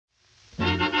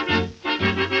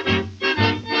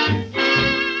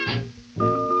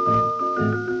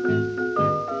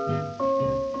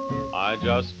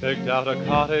Just picked out a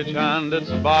cottage and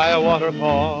it's by a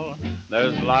waterfall.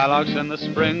 There's lilacs in the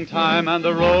springtime and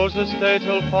the roses stay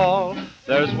till fall.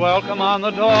 There's welcome on the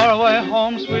doorway,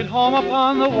 home sweet home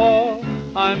upon the wall.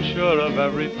 I'm sure of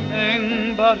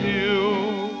everything but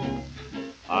you.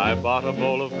 I bought a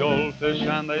bowl of goldfish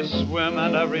and they swim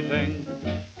and everything.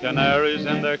 Canaries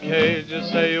in their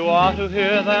cages say you ought to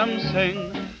hear them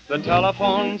sing. The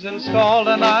telephone's installed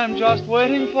and I'm just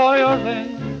waiting for your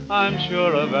ring. I'm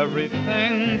sure of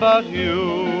everything but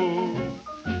you.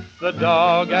 The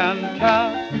dog and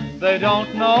cat, they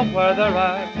don't know where they're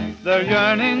at. They're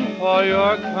yearning for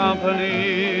your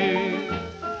company.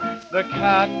 The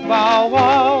cat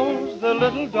bow-wows, the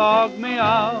little dog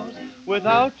meows.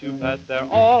 Without you, pet, they're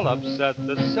all upset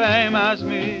the same as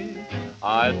me.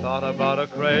 I thought about a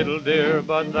cradle, dear,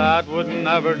 but that would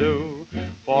never do.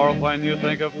 For when you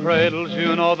think of cradles,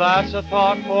 you know that's a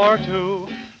thought for two.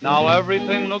 Now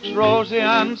everything looks rosy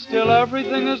and still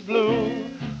everything is blue.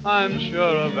 I'm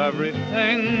sure of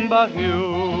everything but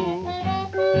you.